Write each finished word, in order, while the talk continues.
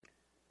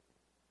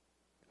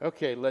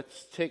Okay,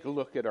 let's take a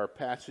look at our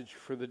passage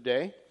for the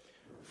day.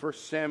 1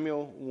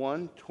 Samuel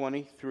 1,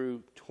 20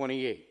 through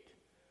 28.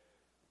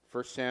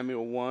 1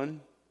 Samuel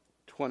 1,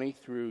 20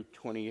 through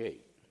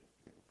 28.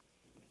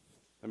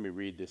 Let me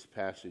read this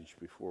passage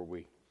before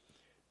we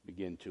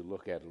begin to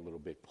look at it a little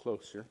bit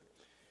closer.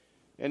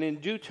 And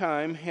in due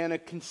time, Hannah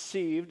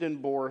conceived and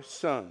bore a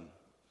son.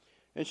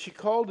 And she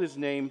called his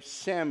name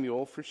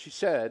Samuel, for she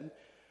said,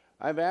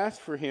 I've asked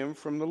for him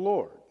from the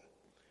Lord.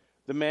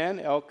 The man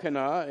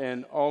Elkanah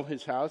and all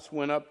his house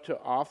went up to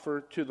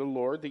offer to the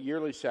Lord the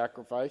yearly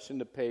sacrifice and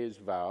to pay his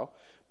vow.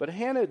 But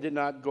Hannah did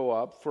not go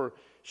up, for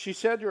she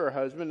said to her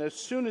husband, as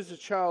soon as the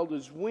child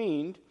is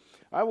weaned,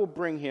 I will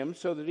bring him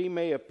so that he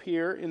may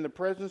appear in the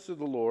presence of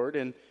the Lord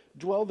and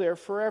dwell there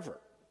forever.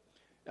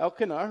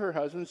 Elkanah, her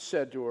husband,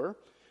 said to her,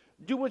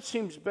 do what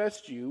seems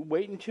best to you.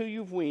 Wait until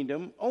you've weaned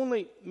him.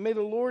 Only may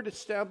the Lord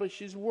establish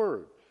his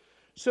word.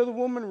 So the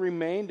woman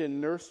remained and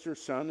nursed her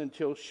son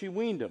until she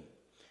weaned him.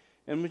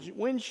 And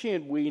when she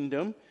had weaned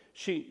him,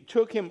 she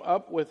took him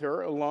up with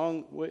her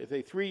along with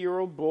a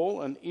 3-year-old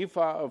bull, an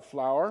ephah of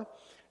flour,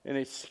 and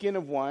a skin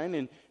of wine.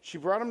 And she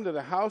brought him to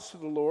the house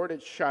of the Lord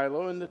at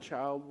Shiloh, and the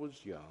child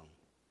was young.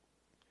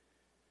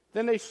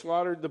 Then they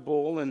slaughtered the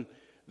bull, and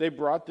they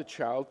brought the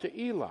child to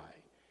Eli.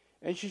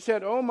 And she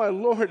said, Oh, my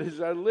Lord,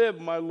 as I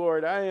live, my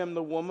Lord, I am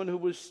the woman who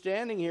was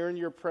standing here in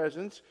your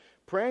presence,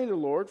 praying to the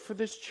Lord for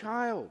this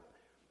child.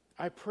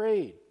 I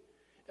prayed,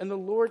 and the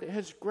Lord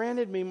has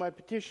granted me my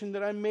petition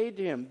that I made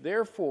to him.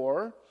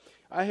 Therefore,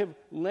 I have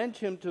lent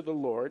him to the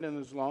Lord, and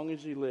as long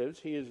as he lives,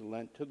 he is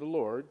lent to the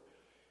Lord.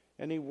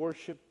 And he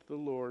worshiped the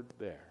Lord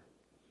there.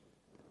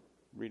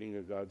 Reading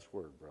of God's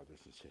word, brothers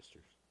and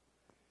sisters.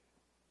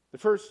 The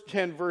first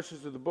 10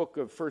 verses of the book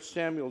of 1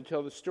 Samuel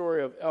tell the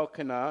story of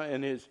Elkanah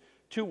and his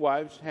 2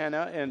 wives,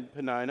 Hannah and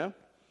Peninnah.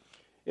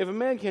 If a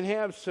man can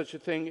have such a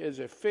thing as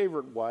a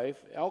favorite wife,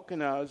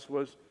 Elkanah's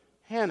was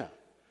Hannah.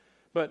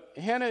 But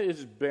Hannah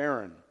is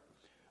barren,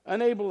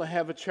 unable to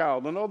have a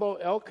child. And although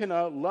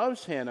Elkanah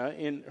loves Hannah,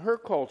 in her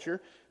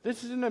culture,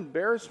 this is an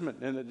embarrassment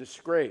and a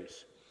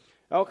disgrace.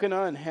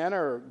 Elkanah and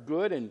Hannah are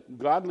good and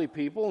godly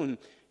people, and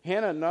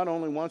Hannah not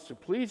only wants to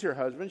please her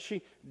husband,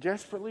 she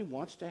desperately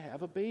wants to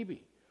have a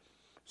baby.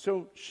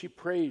 So she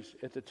prays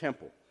at the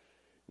temple.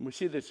 And we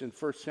see this in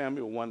 1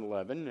 Samuel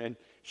 1:11. And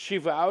she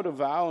vowed a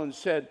vow and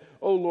said,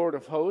 O Lord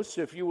of hosts,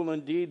 if you will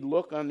indeed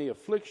look on the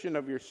affliction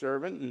of your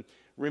servant and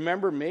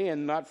remember me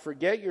and not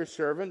forget your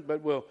servant,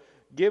 but will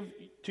give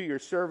to your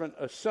servant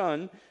a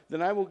son,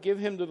 then I will give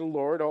him to the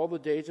Lord all the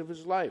days of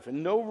his life,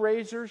 and no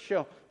razor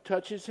shall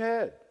touch his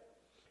head.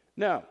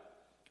 Now,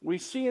 we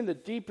see in the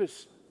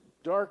deepest,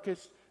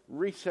 darkest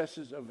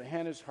recesses of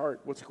Hannah's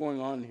heart what's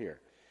going on here.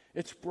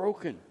 It's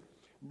broken,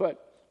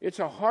 but it's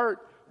a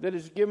heart that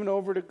is given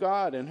over to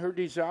God, and her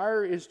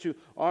desire is to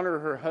honor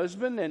her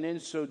husband, and in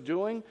so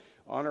doing,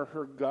 honor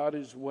her God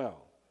as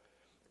well.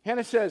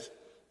 Hannah says,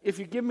 if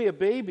you give me a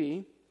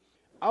baby,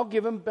 I'll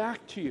give him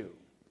back to you.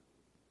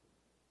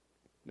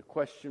 The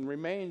question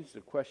remains,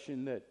 the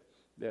question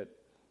that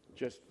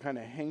just kind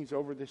of hangs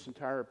over this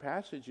entire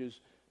passage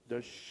is,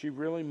 does she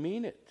really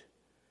mean it?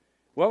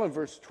 Well, in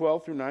verse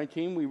 12 through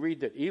 19, we read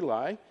that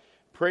Eli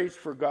prays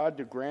for God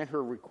to grant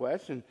her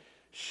request, and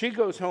she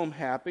goes home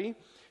happy.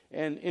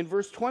 And in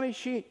verse 20,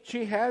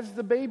 she has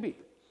the baby.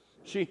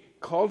 She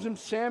calls him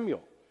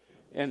Samuel.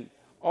 And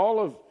all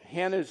of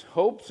Hannah's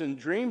hopes and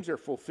dreams are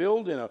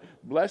fulfilled in a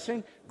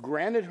blessing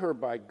granted her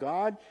by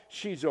God.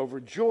 She's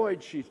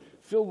overjoyed. She's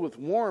filled with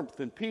warmth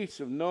and peace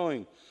of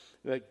knowing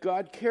that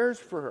God cares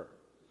for her.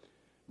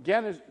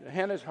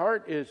 Hannah's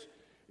heart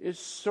is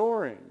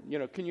soaring. You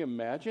know, can you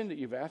imagine that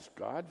you've asked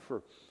God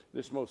for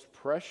this most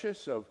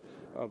precious of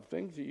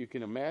things that you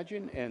can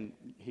imagine, and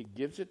he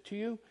gives it to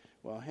you?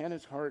 Well,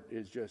 Hannah's heart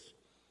is just,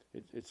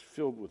 it's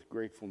filled with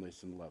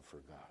gratefulness and love for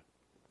God.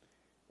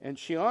 And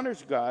she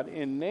honors God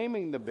in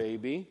naming the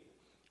baby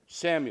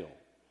Samuel,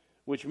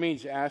 which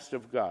means asked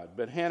of God.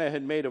 But Hannah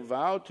had made a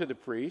vow to the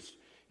priest.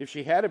 If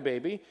she had a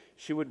baby,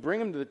 she would bring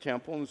him to the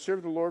temple and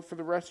serve the Lord for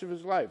the rest of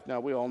his life.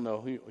 Now, we all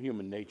know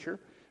human nature.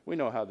 We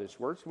know how this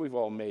works. We've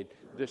all made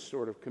this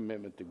sort of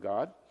commitment to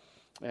God.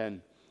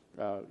 And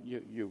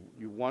you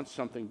want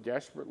something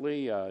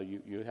desperately.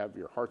 You have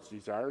your heart's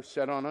desire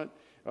set on it.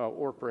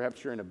 Or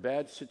perhaps you're in a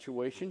bad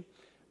situation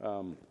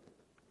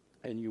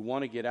and you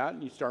want to get out,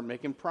 and you start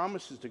making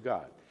promises to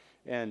God.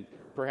 And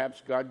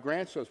perhaps God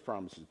grants those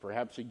promises.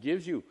 Perhaps he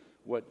gives you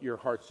what your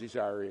heart's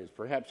desire is.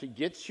 Perhaps he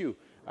gets you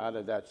out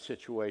of that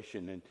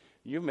situation. And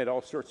you've made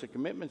all sorts of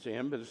commitments to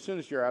him, but as soon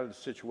as you're out of the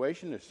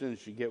situation, as soon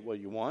as you get what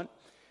you want,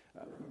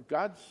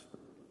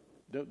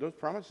 those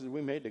promises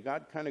we made to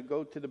God kind of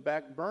go to the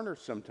back burner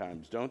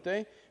sometimes, don't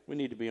they? We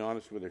need to be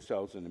honest with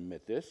ourselves and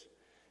admit this.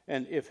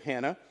 And if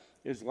Hannah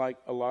is like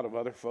a lot of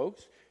other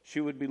folks,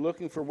 she would be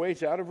looking for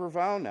ways out of her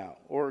vow now,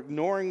 or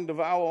ignoring the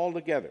vow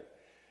altogether.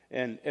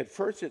 And at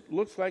first it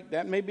looks like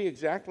that may be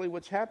exactly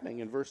what's happening.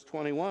 In verse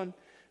 21,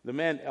 the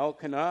man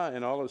Elkanah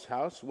and all his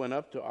house went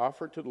up to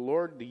offer to the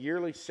Lord the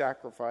yearly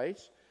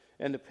sacrifice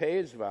and to pay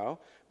his vow.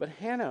 But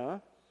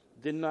Hannah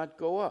did not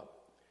go up.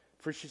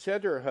 For she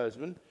said to her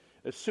husband,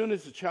 As soon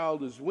as the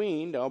child is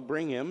weaned, I'll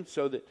bring him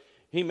so that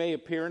he may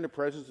appear in the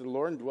presence of the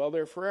Lord and dwell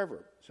there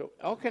forever. So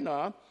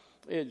Elkanah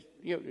is,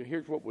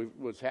 here's what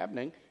was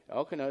happening.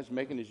 Elkanah is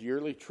making his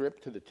yearly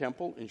trip to the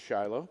temple in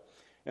Shiloh,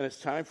 and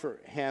it's time for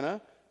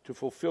Hannah to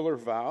fulfill her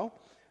vow,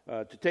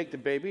 to take the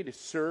baby to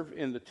serve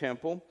in the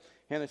temple.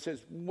 Hannah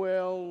says,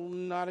 well,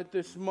 not at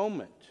this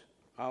moment.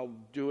 I'll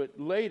do it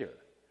later.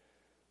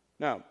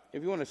 Now,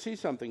 if you want to see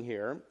something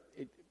here,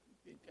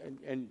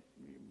 and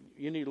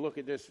you need to look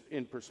at this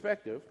in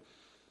perspective,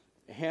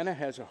 Hannah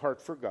has a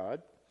heart for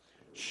God.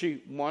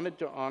 She wanted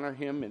to honor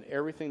him in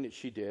everything that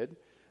she did.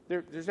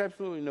 There's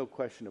absolutely no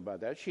question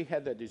about that. She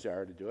had that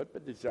desire to do it,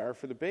 but the desire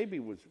for the baby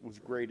was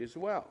great as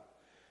well.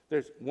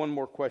 There's one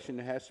more question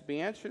that has to be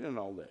answered in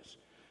all this.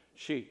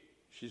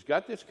 She's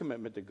got this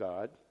commitment to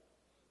God,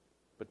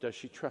 but does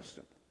she trust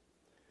him?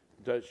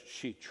 Does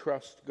she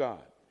trust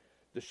God?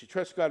 Does she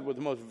trust God with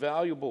the most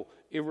valuable,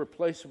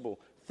 irreplaceable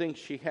thing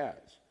she has?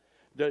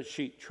 Does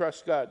she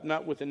trust God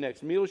not with the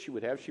next meal she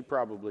would have? She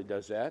probably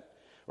does that.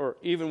 Or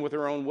even with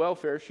her own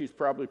welfare, she's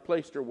probably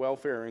placed her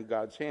welfare in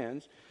God's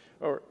hands.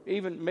 Or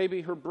even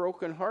maybe her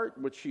broken heart,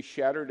 which she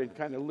shattered and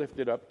kind of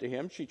lifted up to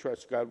him. She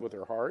trusts God with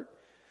her heart.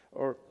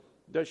 Or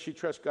does she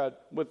trust God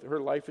with her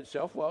life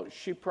itself? Well,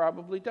 she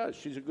probably does.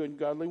 She's a good,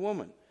 godly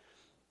woman.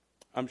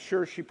 I'm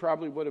sure she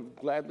probably would have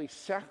gladly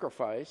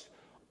sacrificed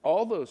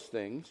all those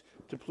things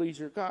to please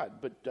her God.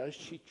 But does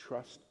she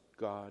trust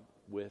God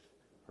with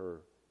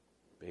her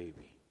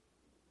baby?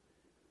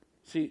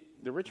 See,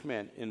 the rich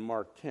man in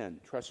Mark 10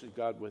 trusted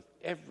God with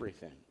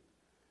everything.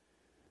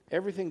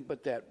 Everything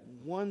but that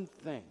one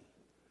thing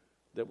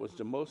that was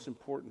the most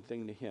important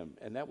thing to him.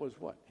 And that was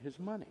what? His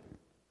money.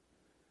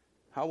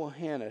 How will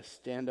Hannah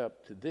stand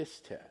up to this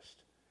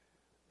test?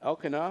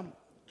 Elkanah,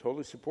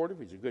 totally supportive.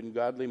 He's a good and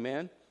godly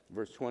man.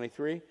 Verse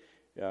 23,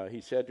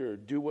 he said to her,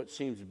 do what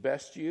seems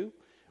best to you.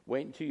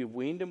 Wait until you've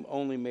weaned him.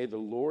 Only may the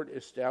Lord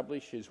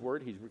establish his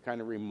word. He's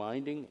kind of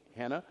reminding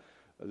Hannah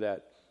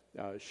that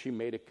she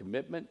made a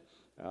commitment,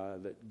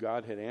 that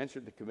God had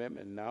answered the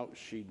commitment, and now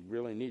she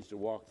really needs to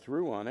walk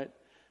through on it.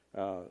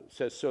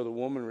 Says, so the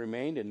woman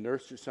remained and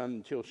nursed her son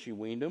until she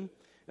weaned him.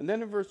 And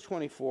then in verse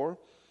 24,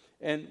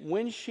 and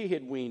when she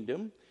had weaned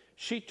him,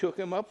 she took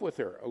him up with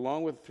her,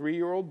 along with a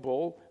 3-year-old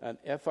bull, an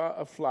ephah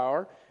of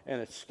flour, and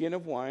a skin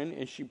of wine,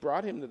 and she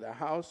brought him to the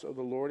house of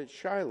the Lord at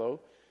Shiloh,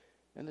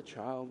 and the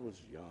child was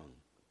young.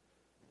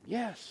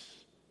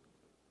 Yes,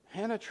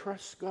 Hannah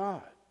trusts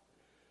God.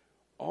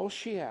 All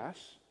she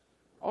asks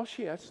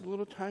is a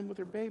little time with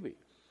her baby.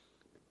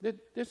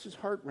 This is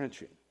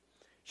heart-wrenching.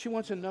 She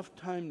wants enough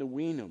time to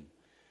wean him,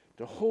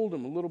 to hold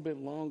him a little bit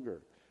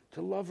longer,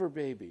 to love her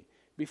baby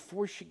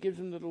before she gives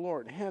him to the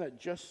Lord. Hannah,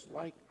 just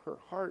like her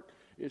heart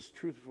is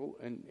truthful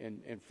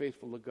and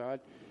faithful to God,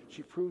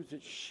 she proves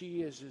that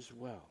she is as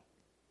well.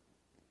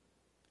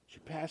 She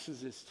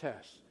passes this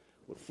test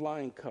with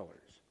flying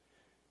colors.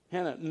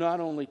 Hannah not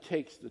only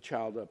takes the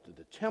child up to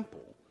the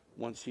temple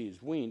once he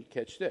is weaned,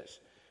 catch this,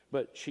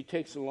 but she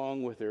takes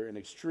along with her an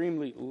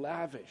extremely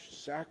lavish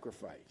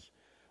sacrifice,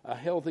 a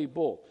healthy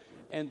bull,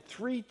 and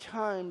 3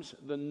 times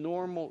the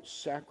normal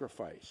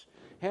sacrifice.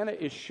 Hannah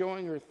is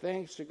showing her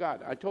thanks to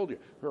God. I told you,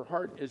 her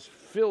heart is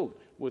filled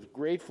with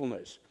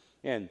gratefulness,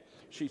 and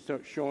she's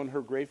showing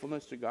her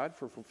gratefulness to God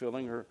for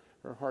fulfilling her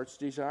heart's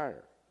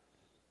desire.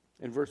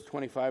 In verse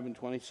 25 and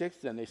 26,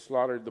 then they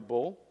slaughtered the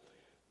bull.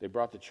 They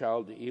brought the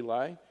child to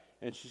Eli,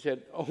 and she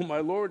said, oh, my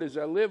Lord, as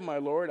I live, my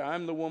Lord,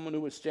 I'm the woman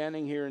who was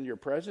standing here in your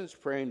presence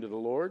praying to the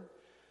Lord.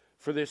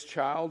 For this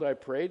child I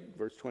prayed,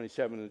 verse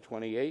 27 and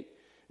 28,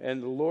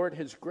 and the Lord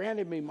has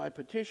granted me my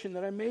petition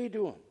that I made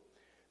to him.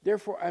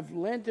 Therefore, I've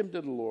lent him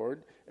to the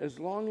Lord. As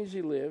long as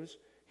he lives,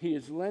 he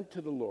is lent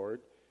to the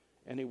Lord,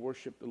 and he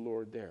worshiped the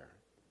Lord there.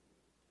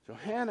 So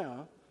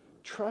Hannah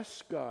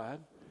trusts God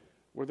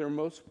with her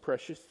most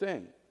precious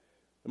thing.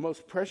 The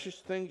most precious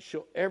thing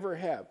she'll ever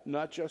have,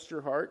 not just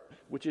her heart,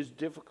 which is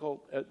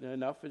difficult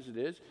enough as it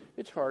is.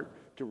 It's hard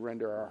to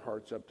render our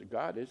hearts up to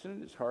God, isn't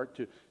it? It's hard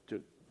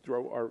to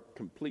throw our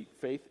complete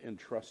faith and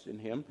trust in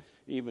him,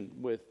 even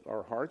with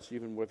our hearts,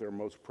 even with our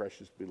most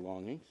precious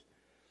belongings.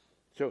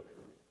 So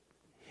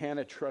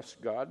Hannah trusts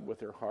God with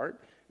her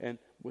heart and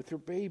with her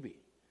baby.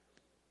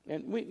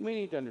 And we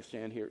need to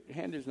understand here,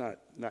 Hannah's not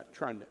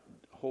trying to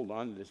hold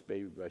on to this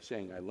baby by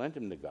saying, I lent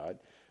him to God.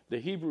 The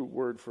Hebrew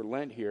word for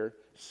lent here,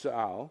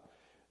 sal,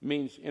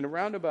 means in a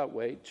roundabout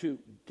way to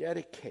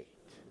dedicate.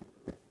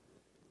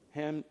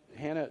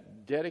 Hannah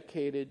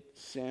dedicated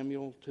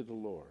Samuel to the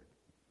Lord.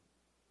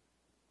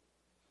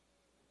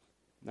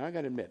 Now I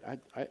got to admit,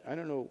 I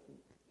don't know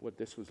what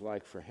this was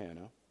like for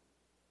Hannah.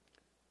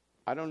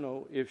 I don't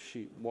know if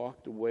she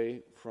walked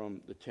away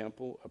from the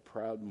temple a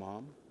proud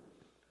mom,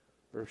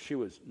 or if she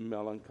was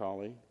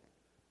melancholy.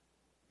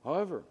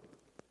 However,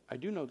 I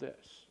do know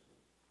this.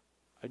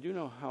 I do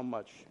know how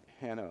much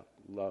Hannah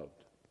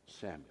loved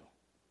Samuel.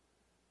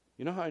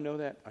 You know how I know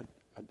that?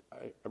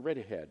 I read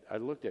ahead. I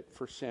looked at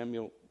 1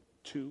 Samuel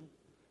 2,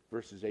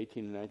 verses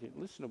 18 and 19.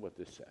 Listen to what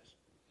this says.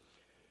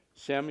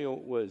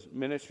 Samuel was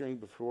ministering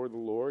before the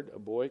Lord, a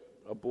boy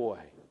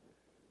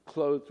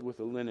clothed with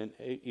a linen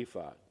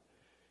ephod.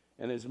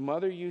 And his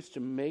mother used to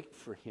make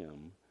for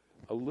him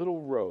a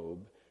little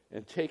robe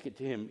and take it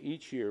to him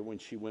each year when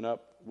she went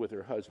up with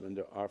her husband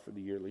to offer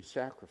the yearly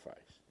sacrifice.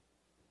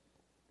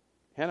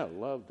 Hannah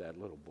loved that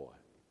little boy.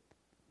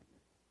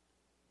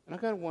 And I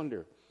got to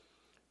wonder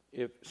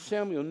if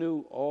Samuel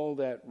knew all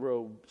that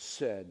robe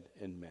said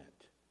and meant.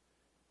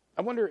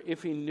 I wonder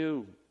if he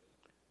knew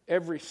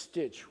every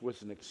stitch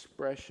was an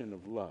expression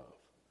of love.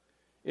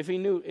 If he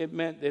knew it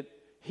meant that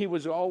he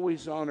was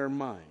always on her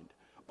mind,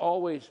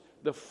 always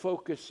the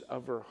focus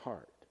of her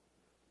heart.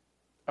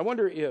 I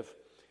wonder if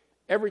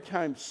every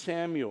time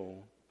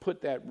Samuel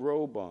put that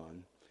robe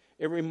on,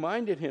 it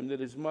reminded him that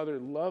his mother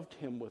loved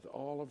him with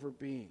all of her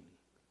being.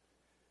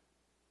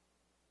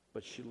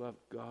 But she loved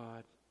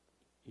God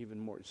even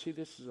more. See,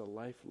 this is a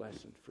life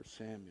lesson for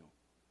Samuel.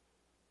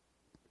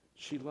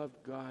 She loved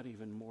God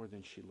even more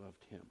than she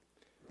loved him.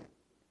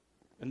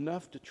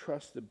 Enough to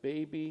trust the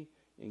baby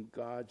in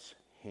God's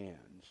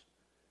hands,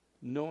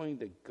 knowing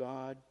that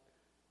God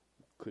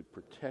could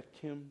protect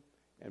him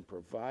and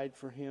provide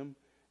for him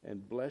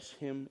and bless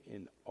him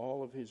in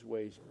all of his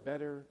ways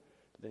better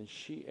than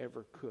she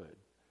ever could.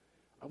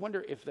 I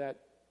wonder if that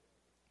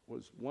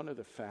was one of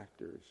the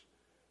factors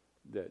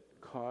that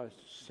caused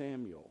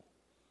Samuel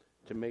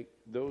to make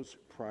those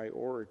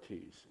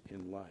priorities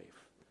in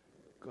life.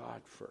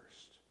 God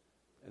first,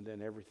 and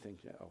then everything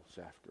else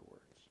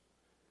afterwards.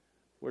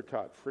 We're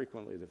taught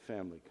frequently the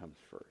family comes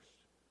first.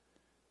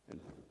 And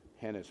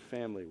Hannah's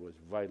family was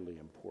vitally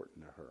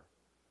important to her,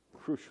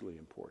 crucially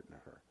important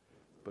to her.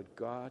 But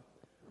God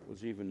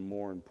was even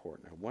more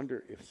important. I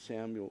wonder if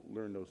Samuel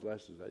learned those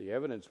lessons. The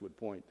evidence would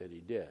point that he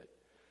did.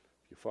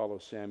 If you follow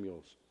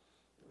Samuel's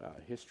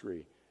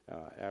history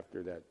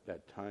after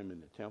that time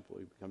in the temple,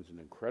 he becomes an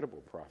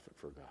incredible prophet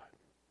for God.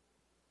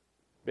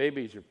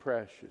 Babies are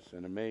precious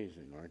and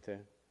amazing, aren't they?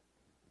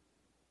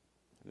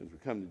 And as we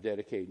come to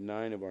dedicate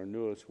 9 of our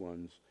newest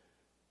ones,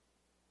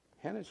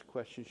 Hannah's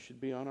question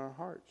should be on our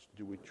hearts.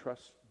 Do we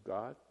trust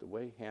God the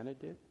way Hannah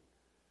did?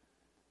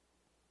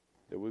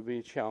 There will be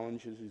a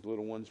challenge as these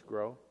little ones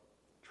grow,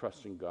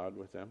 trusting God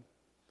with them,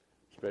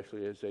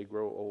 especially as they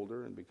grow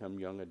older and become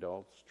young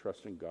adults,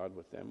 trusting God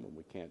with them when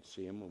we can't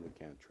see them, when we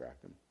can't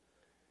track them.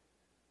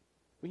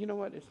 But you know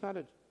what? It's not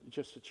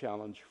just a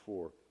challenge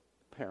for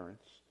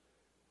parents.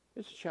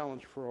 It's a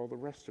challenge for all the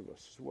rest of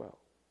us as well.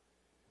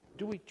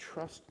 Do we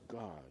trust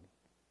God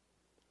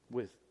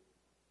with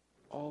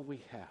all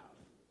we have?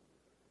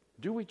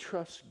 Do we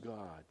trust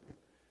God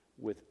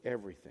with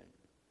everything?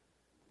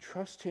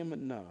 Trust him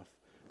enough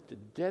to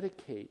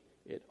dedicate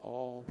it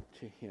all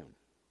to him.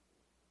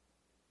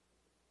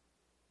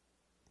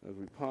 As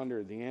we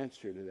ponder the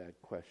answer to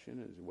that question,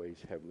 as it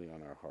weighs heavily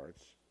on our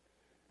hearts,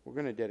 we're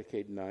going to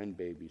dedicate 9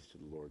 babies to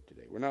the Lord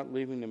today. We're not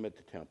leaving them at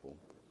the temple,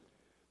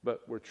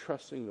 but we're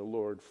trusting the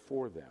Lord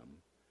for them.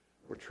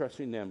 We're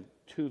trusting them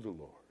to the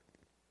Lord.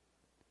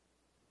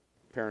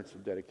 Parents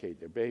will dedicate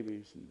their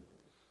babies, and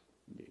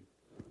the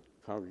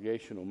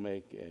congregation will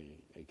make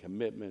a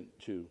commitment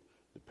to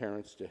the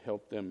parents to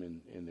help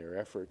them in their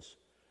efforts.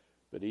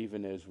 But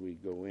even as we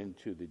go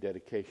into the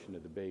dedication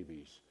of the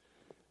babies,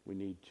 we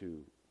need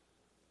to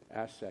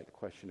ask that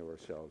question of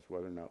ourselves,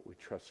 whether or not we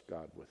trust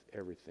God with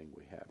everything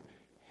we have.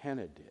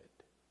 Hannah did.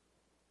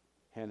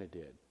 Hannah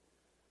did.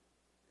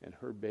 And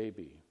her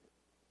baby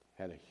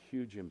had a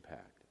huge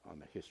impact on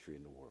the history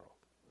in the world.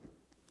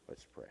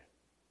 Let's pray.